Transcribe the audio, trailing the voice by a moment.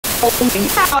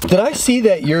Did I see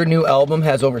that your new album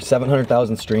has over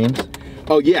 700,000 streams?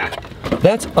 Oh yeah.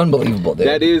 That's unbelievable, dude.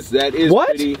 That is what?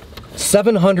 Pretty...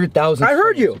 700,000. I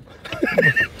heard you.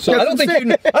 So I don't think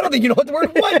you know what the word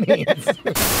 "what" means.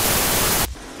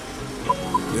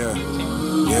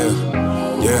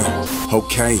 Yeah.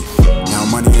 Okay. Now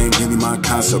money ain't really my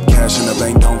concept. Cash in the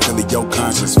bank don't fill your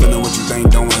conscience. Feeling what you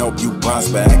think don't help you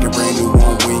prosper. Acting brand new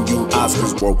won't win you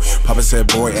Oscars. Whoa. Papa said,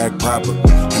 boy, act proper.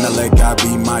 And I let God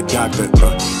be my doctor.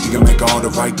 He can make all the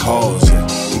right calls. Yeah.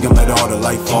 He can let all the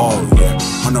light fall. Yeah.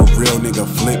 I'm a real nigga.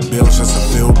 Flip bills just to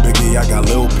feel biggie. I got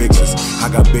little pictures. I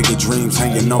got bigger dreams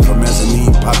hanging off a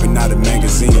mezzanine, popping out of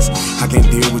magazines. I can't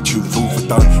deal with you. Food for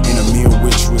thought in a meal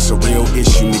with you. It's a real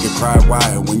issue. Nigga cry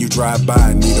why when you drive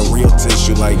by. Need a real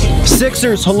tissue like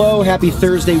Sixers, hello, happy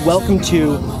Thursday. Welcome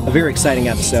to a very exciting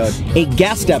episode. A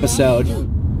guest episode.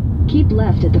 Keep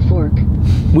left at the fork.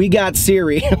 We got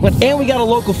Siri, and we got a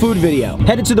local food video.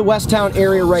 Headed to the Westtown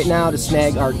area right now to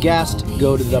snag our guest,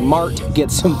 go to the Mart,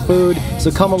 get some food. So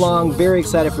come along, very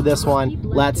excited for this one.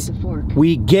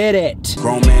 We get it.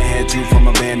 Grown man had you from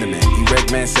abandonment.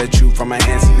 Erect man set you from a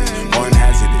handsomeness. Born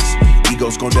hazardous.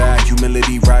 Egos gon' die,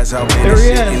 humility rise out. There he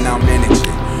is. And I'll manage it.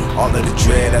 All of the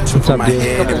dread I took from my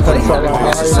head and put in my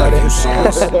pants inside of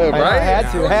songs. Right? Had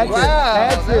to.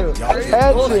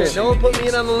 No one put me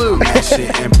in on the loop. That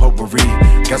shit and potpourri.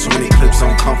 Got so many clips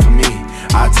don't come for me.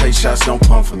 I take shots, don't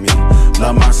pump for me.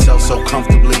 Love myself so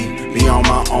comfortably. Be on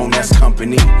my own, that's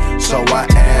company. So I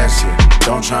ask you,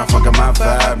 don't try and fuck up my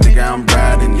vibe, nigga. I'm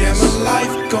riding, yes. My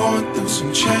life going through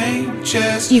some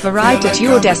changes. You've arrived at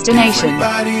your destination.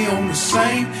 Everybody on the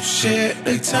same shit.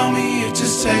 They tell me it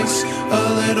just takes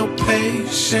a little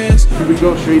patience. Should we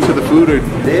go straight to the food, or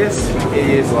this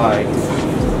is like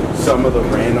some of the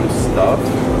random stuff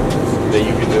that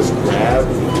you can just grab.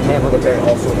 And look, they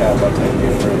also have like 10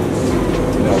 different,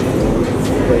 you know,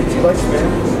 food plates. Do you like spam?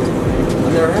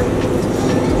 I've never had it.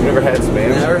 You never had spam?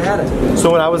 Never had it.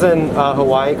 So when I was in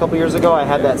Hawaii a couple years ago, I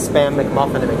had that Spam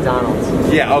McMuffin at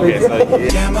McDonald's. Yeah, okay, so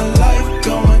yeah, my life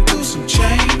going through some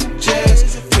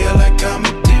changes. Feel like I'm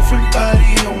a different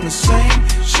body on the same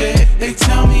shit. They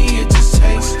tell me it just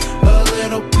takes a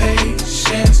little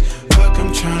patience. Fuck,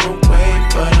 I'm trying to wait,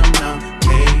 but I'm not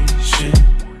patient.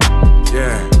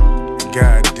 Yeah,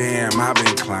 goddamn, I've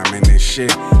been climbing this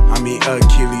shit. I mean,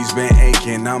 Achilles been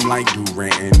aching. I'm like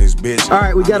Durant in this bitch. All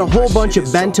right, we got a whole bunch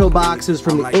of bento boxes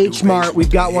from the H-Mart. We've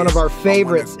got one of our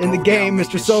favorites in the game,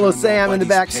 Mr. SoloSam, in the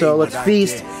back. So let's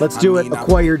feast. Let's do it.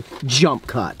 Acquired jump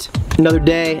cut. Another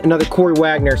day, another Corey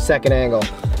Wagner second angle.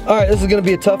 All right, this is gonna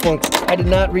be a tough one. I did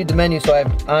not read the menu, so I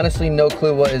have honestly no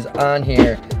clue what is on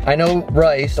here. I know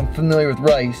rice, I'm familiar with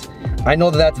rice. I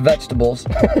know that that's vegetables.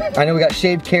 I know we got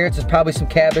shaved carrots, there's probably some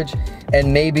cabbage,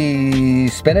 and maybe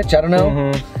spinach, I don't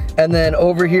know. And then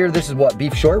over here, this is what,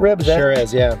 beef short rib? Is that? Sure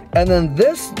is, yeah. And then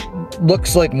this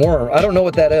looks like more, I don't know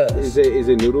what that is. Is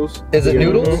it noodles? Is it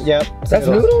noodles? Yep. That's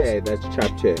noodles? Okay, that's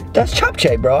japchae. That's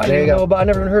japchae, bro. I didn't even know about, I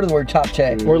never even heard of the word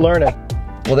japchae. We're learning.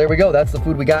 Well, there we go. That's the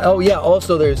food we got. Oh, yeah.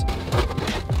 Also, there's,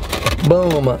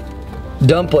 boom,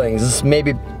 dumplings. This is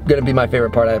maybe gonna be my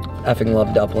favorite part. I effing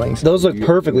love dumplings. Those look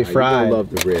perfectly fried. You're gonna love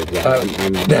the ribs.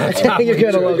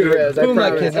 You're gonna love the ribs. Boom, I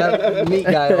promise. I'm a meat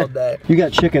guy all day. You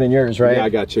got chicken in yours, right? Yeah, I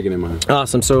got chicken in mine.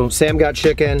 Awesome. So Sam got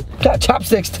chicken. Got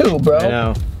chopsticks too, bro. I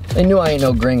know. They knew I ain't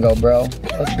no gringo, bro.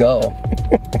 Let's go.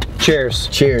 Cheers.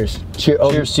 Cheers. Cheers.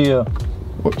 Oh. Cheers to you.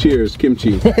 Oh, cheers,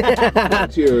 kimchi.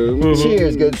 Cheers.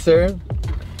 Cheers, good sir.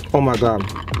 Oh my God.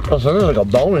 Oh, so there's like a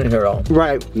bone in here, though.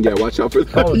 Right. Yeah, watch out for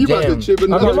that. Oh, you damn. about to chip in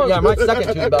yeah, my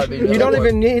second tooth about to be. You don't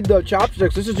even need the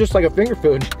chopsticks. This is just like a finger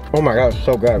food. Oh my God, it's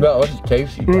so good. Bro, this is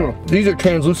tasty, bro. These are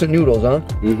translucent noodles, huh?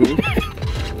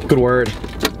 Good word.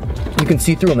 You can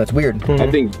see through them, that's weird. I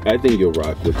think you'll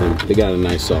rock with them. They got a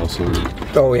nice sauce on them.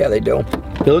 Oh yeah, they do.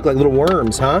 They look like little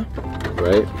worms, huh?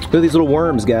 Right? Look at these little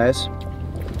worms, guys.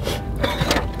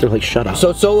 They're like, shut up.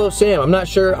 So SoloSam, I'm not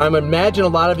sure, I'm imagine a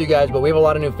lot of you guys, but we have a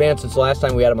lot of new fans since the last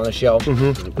time we had him on the show.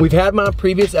 We've had him on a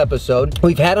previous episode.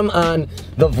 We've had him on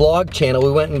the vlog channel.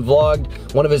 We went and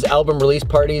vlogged one of his album release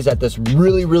parties at this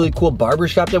really, really cool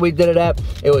barbershop that we did it at.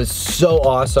 It was so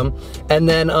awesome. And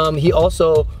then he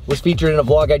also was featured in a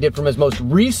vlog I did from his most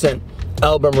recent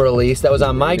album release that was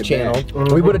on my channel.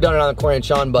 We would have done it on the Corey and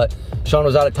Sean, but Sean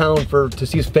was out of town to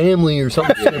see his family or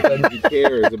something stupid. He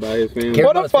cares about his family.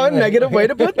 What a fun negative way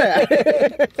to put that.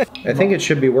 I think it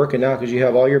should be working now because you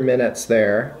have all your minutes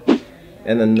there,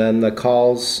 and then the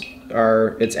calls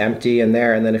it's empty in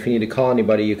there, and then if you need to call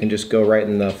anybody, you can just go right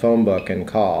in the phone book and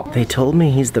call. They told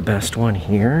me he's the best one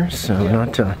here, so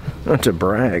not to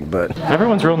brag, but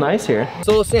everyone's real nice here.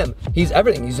 SoloSam, he's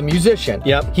everything. He's a musician.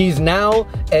 Yep. He's now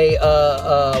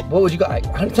a what would you call?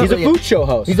 He's a food show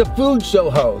host. He's a food show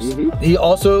host. He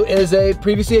also is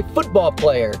previously a football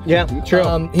player. Yeah,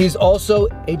 true. He's also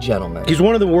a gentleman. He's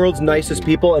one of the world's nicest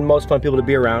people and most fun people to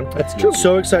be around. That's true.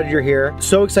 So excited you're here.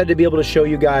 So excited to be able to show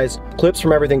you guys clips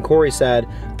from everything Corey said.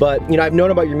 But, you know, I've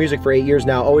known about your music for 8 years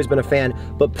now, always been a fan.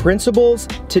 But Principles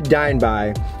to Dine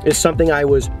By is something I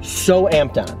was so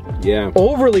amped on. Yeah.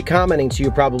 Overly commenting to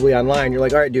you probably online. You're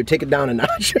like, all right, dude, take it down a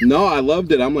notch. No, I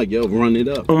loved it. I'm like, yo, run it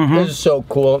up. This is so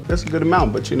cool. That's a good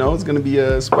amount, but you know, it's gonna be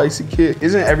a spicy kick.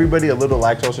 Isn't everybody a little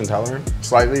lactose intolerant?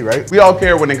 Slightly, right? We all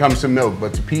care when it comes to milk,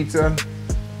 but to pizza,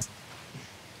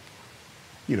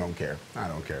 you don't care. I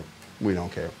don't care. We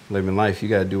don't care. Living life, you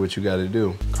gotta do what you gotta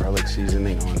do. Garlic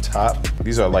seasoning on top.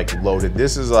 These are like loaded.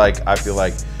 This is like, I feel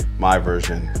like my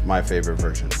favorite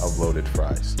version of loaded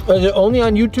fries. Is it only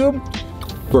on YouTube?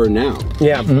 For now.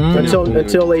 Yeah, until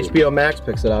HBO Max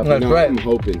picks it up. That's right. I'm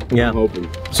hoping. Yeah. I'm hoping.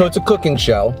 So it's a cooking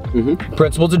show.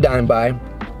 Principles to Dine By.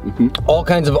 All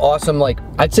kinds of awesome, like,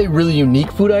 I'd say really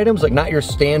unique food items, like not your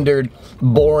standard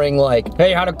boring, like,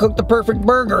 hey, how to cook the perfect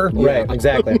burger. Right,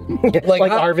 exactly.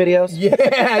 like our videos? Yeah.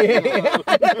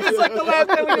 It's like the last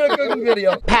time we did a cooking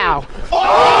video.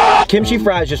 Pow! Kimchi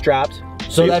fries just dropped.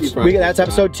 So that's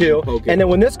episode 2. Okay. And then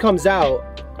when this comes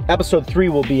out, episode 3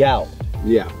 will be out.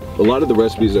 Yeah. A lot of the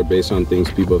recipes are based on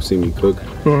things people have seen me cook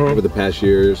over the past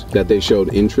years that they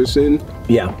showed interest in.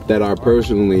 Yeah. That are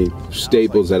personally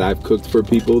staples that I've cooked for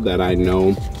people that I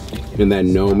know and that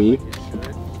know me.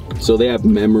 So they have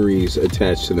memories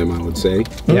attached to them, I would say.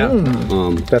 Yeah.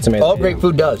 That's amazing. All great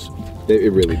food does.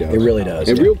 It really does. It really does.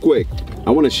 And real quick, I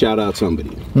want to shout out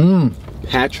somebody.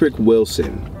 Patrick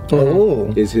Wilson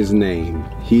is his name.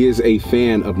 He is a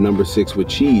fan of number 6 with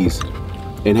cheese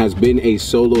and has been a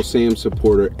SoloSam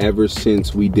supporter ever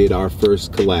since we did our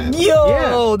first collab.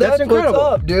 Yo, that's incredible.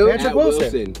 What's up, dude? Patrick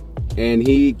Wilson. And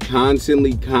he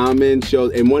constantly comments,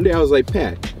 and one day I was like,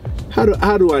 Pat, how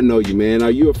do I know you, man? Are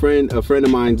you a friend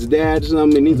of mine's dad or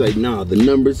something? And he's like, nah, the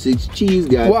number 6 cheese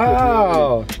guy.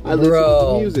 Wow. I listen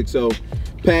to the music, so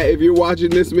Pat, if you're watching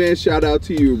this, man, shout out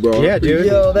to you, bro. Yeah, dude.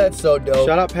 Yo, that's so dope.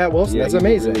 Shout out Pat Wilson. Yeah, that's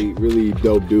amazing. Really, really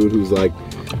dope dude who's like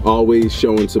always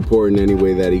showing support in any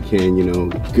way that he can, you know.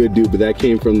 Good dude, but that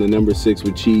came from the number 6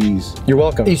 with cheese. You're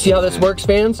welcome. You see how this works,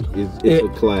 fans? It's a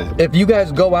collab. If you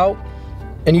guys go out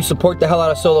and you support the hell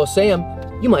out of SoloSam,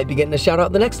 you might be getting a shout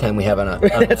out the next time we have an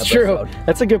That's true.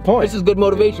 That's a good point. This is good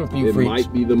motivation for you, It freaks.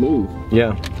 might be the move.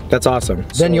 Yeah, that's awesome.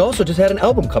 Then you also just had an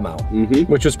album come out.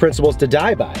 Which was Principles to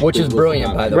Die By. Which is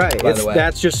brilliant, by the way. Right,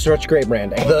 that's just such great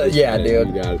branding. Yeah, dude.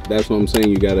 You got it. That's what I'm saying.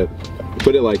 You gotta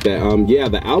put it like that. Yeah,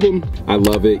 the album, I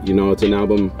love it. You know, it's an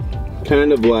album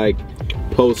kind of like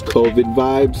post-COVID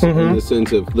vibes in the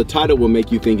sense of the title will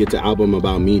make you think it's an album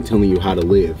about me telling you how to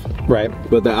live. Right.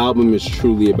 But the album is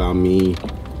truly about me,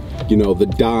 you know, the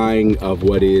dying of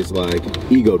what is like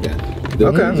ego death.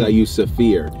 The things I used to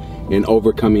fear and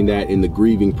overcoming that in the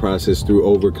grieving process through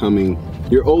overcoming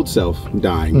your old self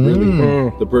dying,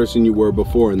 really. The person you were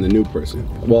before and the new person.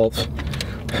 Well,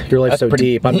 your life's so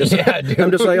deep. I'm just, dude. I'm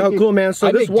just like, oh, cool, man. So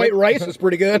I this make white rice is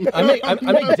pretty good. I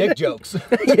make dick jokes.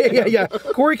 yeah.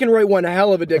 Corey can write one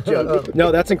hell of a dick joke.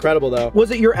 No, that's incredible, though. Was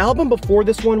it your album before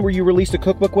this one where you released a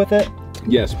cookbook with it?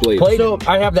 Yes, please. So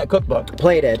I have that cookbook.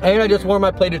 Plated. And I just wore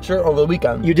my plated shirt over the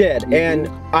weekend. You did, and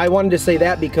I wanted to say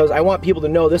that because I want people to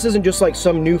know this isn't just like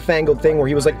some newfangled thing where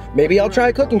he was like, maybe I'll try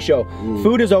a cooking show.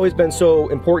 Food has always been so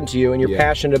important to you and you're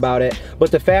passionate about it, but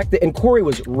the fact that, and Corey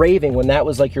was raving when that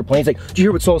was like your plan. He's like, did you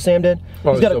hear what SoloSam did?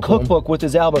 He's got a cookbook with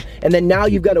his album, and then now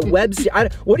you've got a web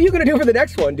series. What are you gonna do for the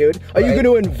next one, dude? Are you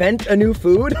gonna invent a new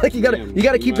food? Like you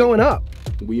gotta keep going up.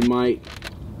 We might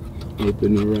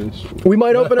open a restaurant. We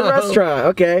might open a restaurant,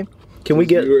 okay. Can we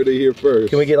get? You heard it here first.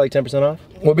 Can we get like 10% off?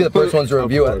 We'll be the first ones to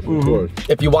review it. Of course.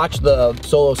 If you watch the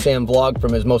SoloSam vlog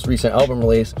from his most recent album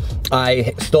release,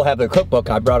 I still have the cookbook.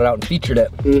 I brought it out and featured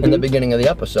it in the beginning of the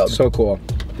episode. So cool.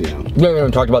 Yeah. We haven't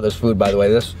even talk about this food, by the way.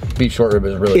 This beef short rib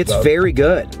is really It's good. very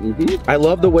good. I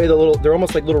love the way they're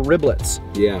almost like little riblets.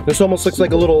 Yeah. This almost looks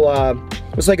like a little,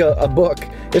 it's like a book.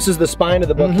 This is the spine of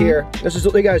the book here. This is,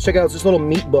 you guys check out this little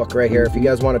meat book right here if you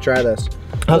guys want to try this.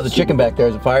 How's the chicken back there?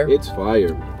 Is it fire? It's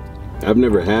fire. I've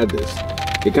never had this.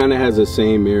 It kind of has the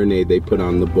same marinade they put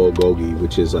on the bulgogi,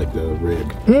 which is like the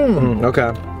rib.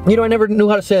 Okay. You know, I never knew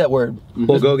how to say that word.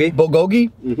 Bulgogi?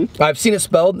 Bulgogi? I've seen it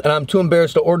spelled, and I'm too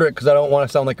embarrassed to order it because I don't want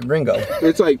to sound like a gringo.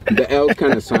 It's like, the L's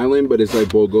kind of silent, but it's like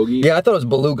bulgogi. Yeah, I thought it was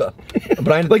beluga.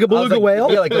 But I, Like a beluga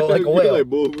whale? Yeah, like a whale. Like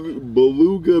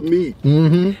beluga meat.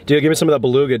 Dude, give me some of that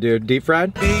beluga, dude. Deep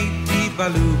fried?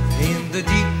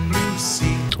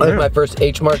 That's my first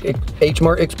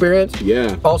H-Mart experience.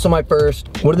 Yeah. Also my first,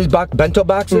 what are these bento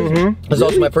boxes? This is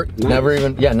also my first,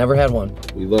 Nice. never had one.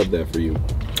 We love that for you.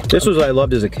 This was what I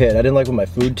loved as a kid. I didn't like when my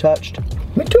food touched.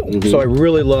 Me too. So I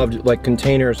really loved like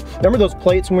containers. Remember those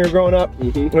plates when we were growing up?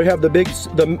 We have the big,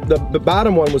 the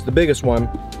bottom one was the biggest one.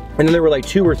 And then there were like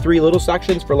 2 or 3 little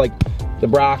sections for like the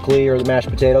broccoli or the mashed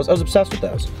potatoes. I was obsessed with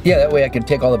those. Yeah, that way I could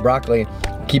take all the broccoli,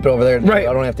 keep it over there, and I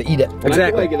don't have to eat it. And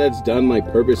Exactly. I feel like that's done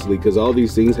like purposely because all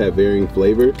these things have varying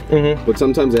flavor, but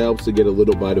sometimes it helps to get a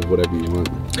little bite of whatever you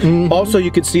want. Also,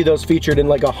 you could see those featured in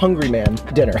like a Hungry Man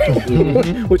dinner,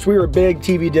 which we were a big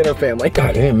TV dinner family.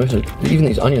 God damn, even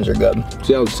these onions are good.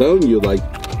 See, I was telling you, like,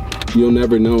 you'll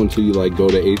never know until you like go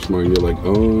to H-Mart and you're like,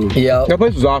 oh. Yeah. That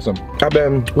place was awesome. I've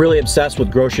been really obsessed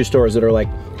with grocery stores that are like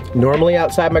normally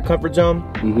outside my comfort zone.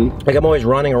 Like I'm always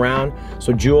running around.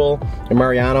 So Jewel and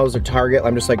Mariano's or Target,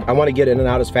 I'm just like, I want to get in and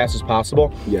out as fast as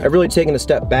possible. Yeah. I've really taken a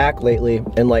step back lately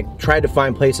and like tried to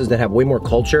find places that have way more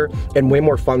culture and way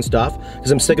more fun stuff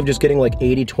because I'm sick of just getting like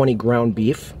 80-20 ground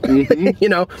beef, you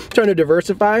know, trying to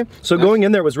diversify. So going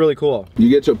in there was really cool. You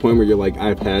get to a point where you're like,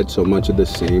 I've had so much of the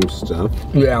same stuff.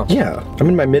 Yeah. Yeah, I'm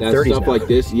in my mid-30s Stuff now. like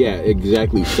this, yeah,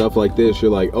 exactly. Stuff like this,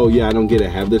 you're like, oh yeah, I don't get to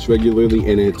have this regularly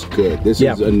and it's good. This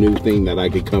is a new thing that I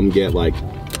could come get. Like,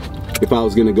 if I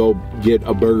was gonna go get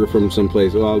a burger from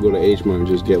someplace, well, I'll go to H-Mart and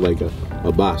just get like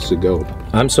a box to go.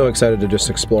 I'm so excited to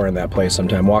just explore in that place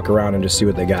sometime, walk around and just see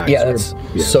what they got. Yeah, that's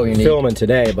so unique. Filming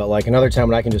today, but like another time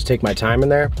when I can just take my time in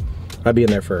there, I'd be in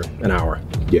there for an hour.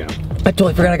 Yeah. I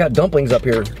totally forgot I got dumplings up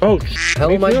here. Oh, How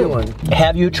am I doing?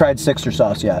 Have you tried Sixer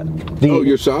sauce yet? Oh,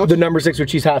 your sauce? The number 6 with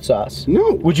cheese hot sauce.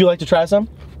 No. Would you like to try some?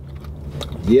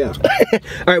 Yeah. All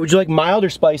right, would you like mild or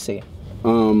spicy?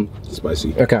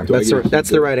 Spicy. Okay, that's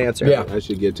the right answer. Yeah. I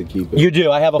should get to keep it. You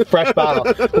do. I have a fresh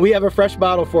bottle. We have a fresh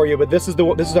bottle for you, but this is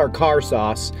our car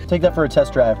sauce. Take that for a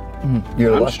test drive.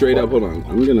 I'm straight up, hold on.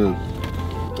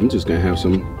 I'm just gonna have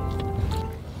some.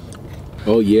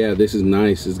 Oh yeah, this is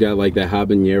nice. It's got like that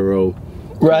habanero.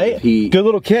 Right? Heat. Good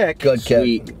little kick. Good kick.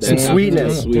 Sweet. Some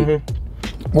sweetness. Sweet.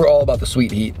 We're all about the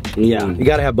sweet heat. Yeah, you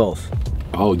gotta have both.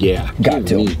 Oh yeah. Got Give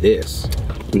to. me this.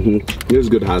 This is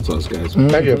good hot sauce, guys.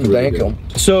 Thank you. Really Thank good. you.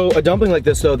 So a dumpling like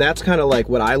this, though, that's kind of like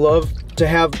what I love to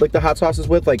have like the hot sauces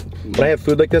with. Like when I have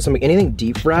food like this, I'm like anything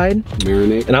deep fried.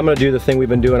 Marinate And I'm gonna do the thing we've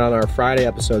been doing on our Friday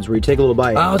episodes where you take a little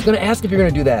bite I was gonna ask if you're gonna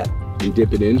do that. and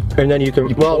dip it in. and then you can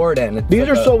Pour it in. It's These like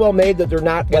are a- so well made that they're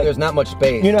not. Yeah, like, there's not much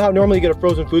space. You know how normally you get a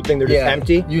frozen food thing, they're just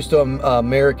empty? Used to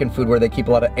American food where they keep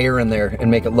a lot of air in there and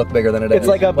make it look bigger than it is. It's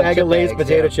like a bag chip of Lay's bags,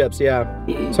 potato yeah. chips, yeah.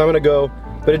 So I'm gonna go,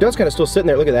 but it does kind of still sit in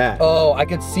there. Look at that. Oh, I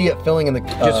could see it filling in the.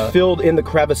 Just filled in the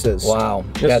crevices. Wow,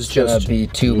 This that's is just gonna be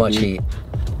too much heat.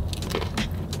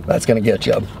 That's gonna get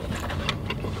you.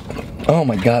 Oh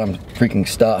my God, I'm freaking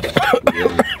stuffed.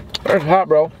 It's hot,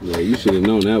 bro. Yeah, you should have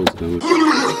known that was coming.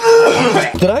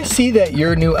 Did I see that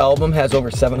your new album has over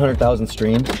 700,000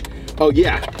 streams? Oh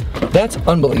yeah, That's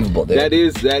unbelievable, dude. that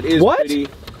is What? pretty.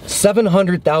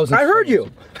 700,000. I heard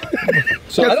you.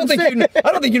 So I don't think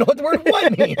you know what the word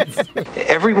 "what" means.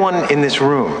 Everyone in this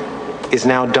room is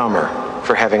now dumber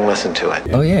for having listened to it.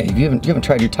 Oh yeah, you haven't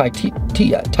tried your Thai tea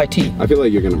yet. Thai tea. I feel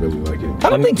like you're gonna really like it. I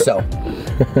don't think so.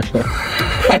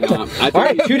 I think All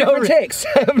right, 2 different takes.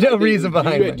 I have no reason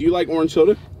behind it. Do you like orange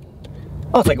soda?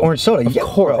 Oh, it's like orange soda. Of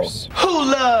course. Who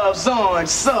loves orange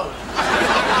soda?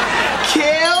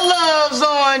 Kiel loves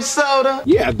orange soda.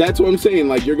 Yeah, that's what I'm saying.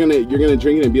 Like you're gonna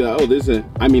drink it and be like, oh, this is.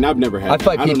 I mean, I've never had. I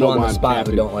fight that. don't people know on why the I'm spot who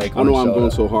capping. don't like I don't know why I'm orange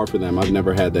going soda. so hard for them. I've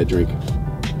never had that drink.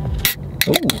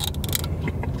 Ooh.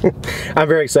 I'm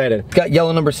very excited. Got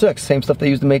yellow number 6. Same stuff they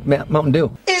used to make Mountain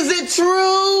Dew. Is it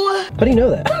true? How do you know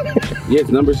that? Yeah, it's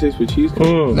number 6 with cheese.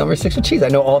 Number 6 with cheese. I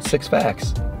know all 6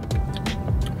 facts.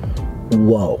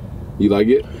 Whoa. You like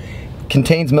it?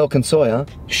 Contains milk and soy, huh?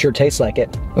 Sure tastes like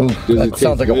it. Ooh, Does that it sounds taste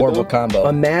like a good, horrible though? combo.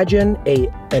 Imagine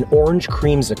an orange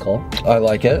creamsicle I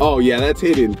like it. Oh yeah, that's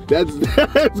hidden. That's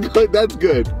good. That's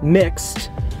good.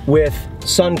 mixed with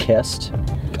Sunkissed.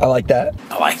 I like that.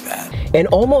 and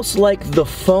almost like the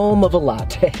foam of a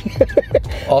latte.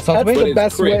 All sounds That's the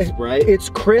best crisp, way. right? It's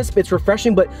crisp, it's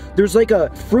refreshing, but there's like a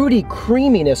fruity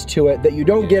creaminess to it that you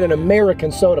don't get in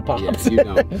American soda pops. Yeah, you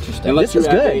don't. Interesting. This is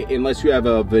good. Unless you have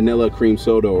a vanilla cream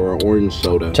soda or an orange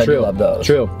soda. I do love those.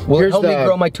 True. Will it help me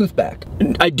grow my tooth back?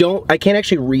 I can't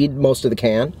actually read most of the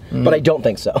can, but I don't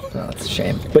think so. Oh, that's a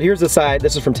shame. But here's the side,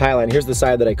 this is from Thailand, here's the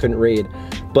side that I couldn't read.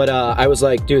 But I was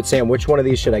like, dude, Sam, which one of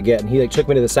these should I get? And he like took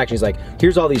me to the section, he's like,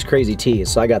 here's all these crazy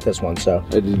teas, so I got this one, so.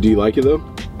 Do you like it though?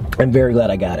 I'm very glad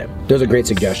I got it. There's a great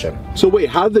suggestion. So wait,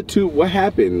 what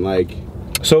happened? Like,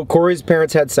 so Corey's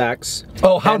parents had sex.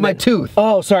 Oh, how'd my tooth?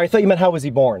 Oh, sorry, I thought you meant how was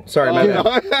he born. Sorry, my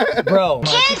bad. Bro.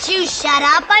 Can't you shut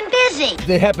up? I'm busy.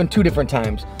 It happened 2 different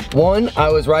times. One, I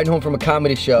was riding home from a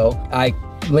comedy show. I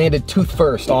landed tooth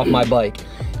first off my bike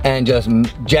and just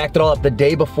jacked it all up the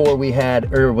day before we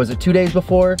had, or was it 2 days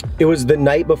before? It was the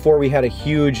night before we had a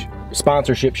huge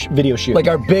sponsorship video shoot. Like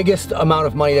our biggest amount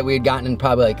of money that we had gotten in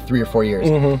probably like 3 or 4 years.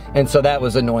 And so that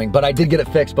was annoying, but I did get it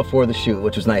fixed before the shoot,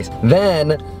 which was nice.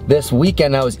 Then this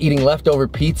weekend I was eating leftover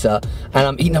pizza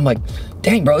and I'm like,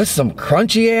 dang bro, this is some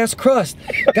crunchy ass crust.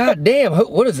 God damn,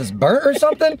 what is this, burnt or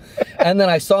something? And then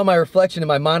I saw my reflection in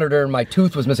my monitor and my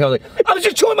tooth was missing. I was like, I was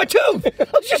just chewing my tooth. I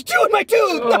was just chewing my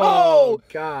tooth, no! Oh,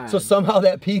 God. So somehow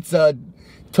that pizza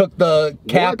took the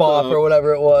cap off or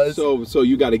whatever it was. So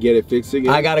you got to get it fixed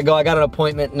again? I gotta go. I got an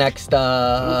appointment next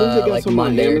like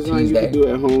Monday or Tuesday. You can do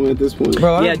it at home at this point.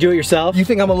 Bro, yeah, do it yourself. You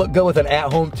think I'm gonna look good with an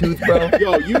at-home tooth, bro?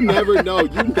 Yo, you never know.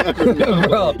 You never know.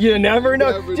 Bro, you never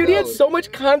know. Dude, he had so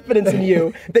much confidence in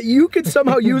you that you could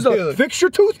somehow use a fix your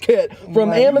tooth kit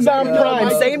from Amazon Prime,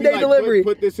 same day delivery.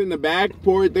 Put this in the back,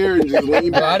 pour it there, and just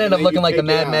lean back. Bro, I'd end up looking like the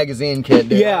Mad Magazine kid,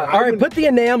 dude. Yeah, all right, put the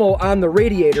enamel on the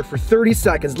radiator for 30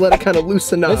 seconds, let it kind of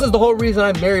loosen up. This is the whole reason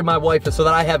I married my wife, is so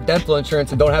that I have dental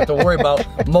insurance and don't have to worry about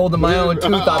molding my own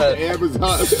tooth out of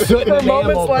Amazon. For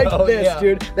moments like this,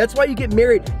 dude. That's why you get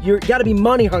married. You gotta be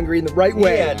money hungry in the right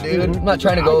way. Yeah, dude. I'm not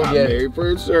trying to go yet. Married for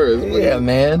insurance. Yeah,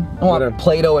 man. I want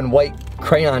Play-Doh and white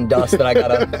crayon dust that I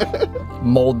gotta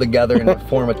mold together and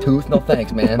form a tooth. No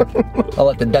thanks, man. I'll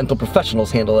let the dental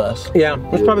professionals handle this. Yeah,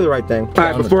 that's probably the right thing. All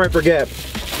right, before I forget,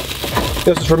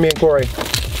 this is for me and Corey,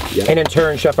 and in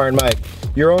turn, Chef Iron Mike.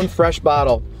 Your own fresh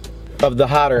bottle of the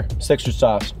hotter Sixer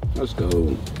sauce. Let's go.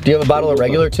 Do you have a bottle of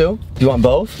regular too? Do you want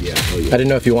both? Yeah. I didn't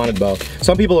know if you wanted both.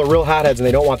 Some people are real hotheads and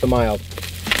they don't want the mild.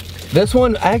 This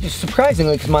one, actually,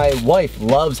 surprisingly, because my wife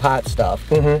loves hot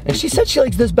stuff, and she said she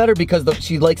likes this better because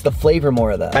she likes the flavor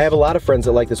more of that. I have a lot of friends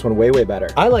that like this one way, way better.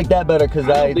 I like that better because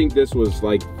I don't think this was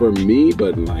like for me,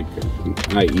 but like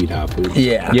I eat hot food.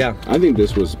 Yeah. Yeah. I think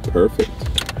this was perfect.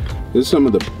 This is some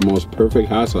of the most perfect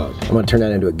hot sauce. I'm gonna turn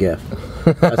that into a GIF.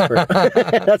 That's perfect.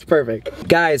 That's perfect.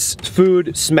 Guys,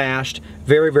 food smashed.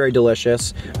 Very, very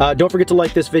delicious. Don't forget to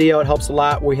like this video. It helps a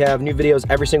lot. We have new videos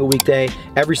every single weekday,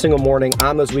 every single morning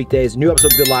on those weekdays. New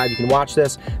episodes go live. You can watch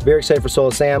this. Very excited for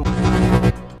SoloSam.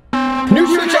 New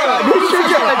shirt shout out! New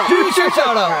shirt shout out! New shirt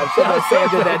shout out! Sam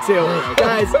did that too.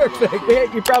 Guys,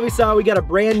 perfect. You probably saw we got a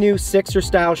brand new Sixer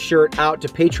style shirt out to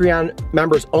Patreon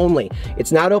members only.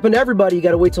 It's not open to everybody. You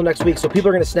got to wait till next week, so people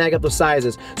are going to snag up those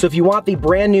sizes. So if you want the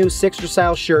brand new Sixer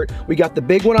style shirt, we got the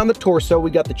big one on the torso,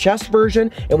 we got the chest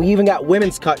version, and we even got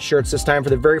women's cut shirts this time for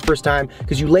the very first time,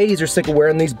 because you ladies are sick of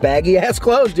wearing these baggy ass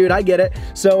clothes, dude. I get it.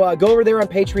 So go over there on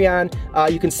Patreon.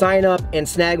 You can sign up and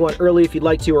snag one early if you'd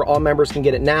like to, or all members can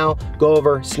get it now. Go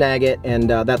over, snag it, and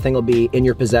that thing will be in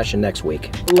your possession next week.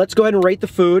 Let's go ahead and rate the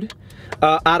food.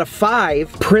 Out of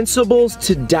 5 principles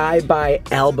to die by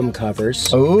album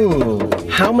covers. Ooh.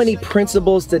 How many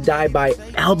principles to die by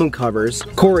album covers,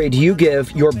 Corey, do you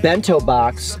give your bento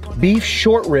box beef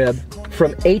short rib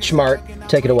from H-Mart?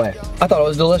 Take it away. I thought it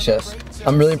was delicious.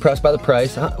 I'm really impressed by the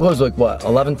price. It was like, what,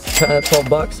 11, 12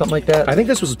 bucks, something like that? I think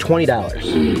this was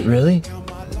 $20. Really?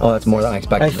 Oh, that's more than I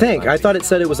expected. I think. I thought it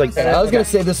said it was like... I was going to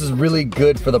say this is really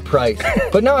good for the price.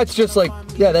 But now it's just like,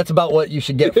 yeah, that's about what you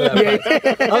should get for that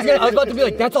price. I was about to be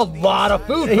like, that's a lot of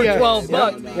food for 12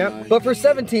 bucks. Yep. But for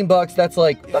 17 bucks, that's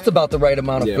about the right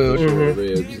amount of food.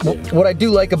 Sure. What I do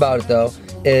like about it though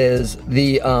is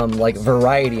the like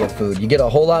variety of food. You get a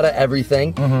whole lot of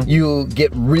everything. You get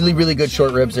really, really good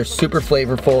short ribs. They're super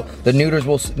flavorful. The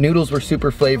noodles were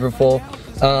super flavorful.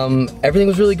 Everything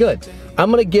was really good. I'm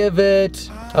gonna give it,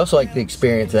 I also like the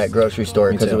experience of that grocery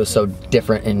store because it was so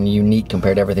different and unique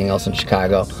compared to everything else in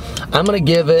Chicago. I'm gonna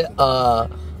give it a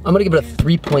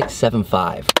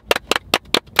 3.75.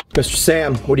 Mr.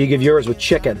 Sam, what do you give yours with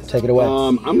chicken? Take it away.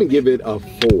 I'm gonna give it a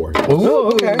 4.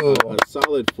 Ooh, okay. A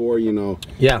solid 4, you know.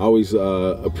 Yeah. I always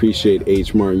appreciate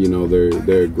H-Mart, you know,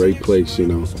 they're a great place, you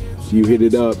know. You hit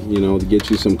it up, you know, to get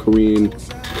you some Korean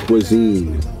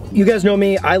cuisine. you guys know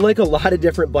me, I like a lot of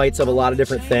different bites of a lot of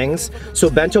different things. So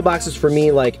bento boxes for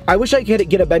me, like, I wish I could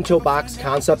get a bento box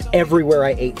concept everywhere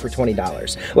I ate for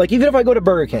 $20. Like, even if I go to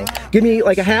Burger King, give me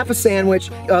like a half a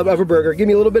sandwich of a burger, give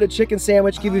me a little bit of chicken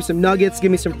sandwich, give me some nuggets,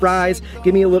 give me some fries,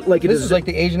 give me a little, like, this is like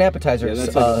the Asian appetizer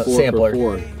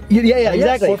sampler. Yeah,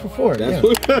 exactly. 4 for 4. Yeah.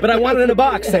 But I want it in a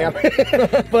box, Sam.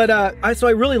 But so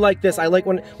I really like this. I like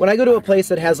when I go to a place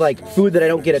that has like food that I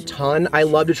don't get a ton, I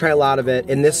love to try a lot of it,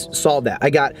 and this solved that. I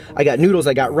got noodles,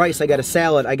 I got rice, I got a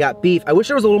salad, I got beef. I wish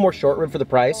there was a little more short rib for the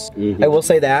price. I will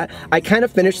say that. I kind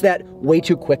of finished that way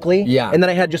too quickly. Yeah. And then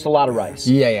I had just a lot of rice.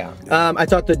 Yeah. I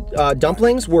thought the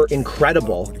dumplings were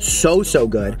incredible. So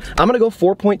good. I'm gonna go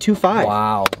 4.25.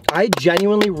 Wow. I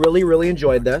genuinely really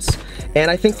enjoyed this. And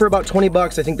I think for about 20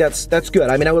 bucks, I think that's good.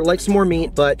 I mean, I would like some more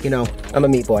meat, but you know, I'm a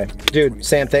meat boy. Dude,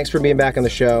 Sam, thanks for being back on the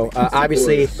show.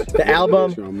 Obviously, the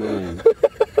album.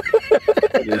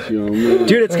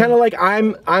 Dude, it's kind of like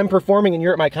I'm performing and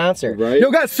you're at my concert. Right?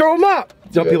 Yo, guys, throw them up!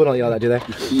 People don't yell that, do they?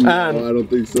 No, I don't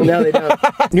think so. No, they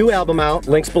don't. New album out,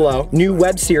 links below. New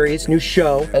web series, new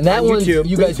show. And that one, YouTube.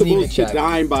 you guys need to check. To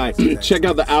Die By. Check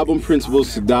out the album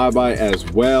Principles to Die By as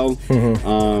well.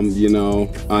 You know,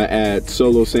 at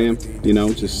SoloSam, you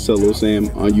know, just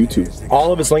SoloSam on YouTube.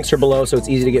 All of his links are below, so it's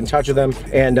easy to get in touch with him.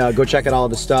 And go check out all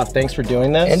of his stuff. Thanks for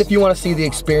doing this. And if you want to see the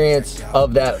experience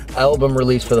of that album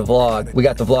release for the vlog, we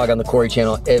got the vlog on the Kourtny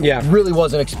channel. It really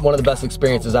was one of the best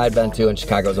experiences I've been to, and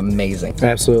Chicago is amazing.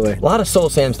 Absolutely. A lot of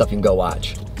SoloSam stuff you can go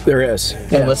watch. There is.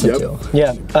 And listen to.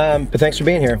 Yeah. But thanks for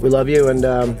being here. We love you, and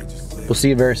we'll see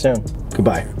you very soon.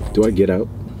 Goodbye. Do I get out?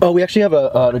 Oh, we actually have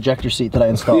an ejector seat that I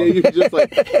installed. Yeah, you can just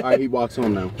like, all right, he walks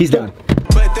home now. He's done.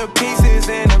 But the pieces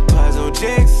in the puzzle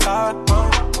jigsaw,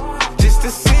 just to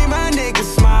see my niggas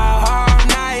smile all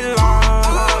night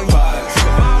long.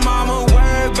 My mama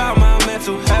worried about my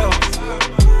mental health.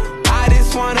 I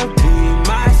just wanna be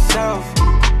myself.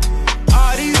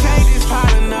 All these haters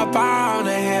piling up on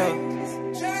the hill.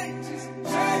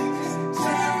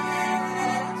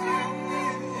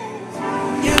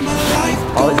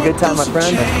 Always a good time, my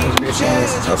friend.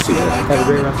 I'll see you. Have a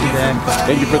great rest of your day.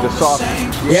 Thank you for the sauce.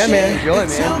 Yeah, man. Enjoy, man.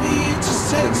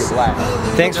 It's gonna get black.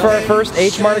 Thanks for our first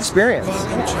H-Mart experience.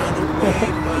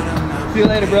 See you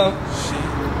later, bro.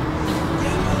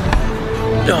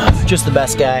 Just the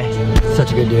best guy.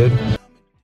 Such a good dude.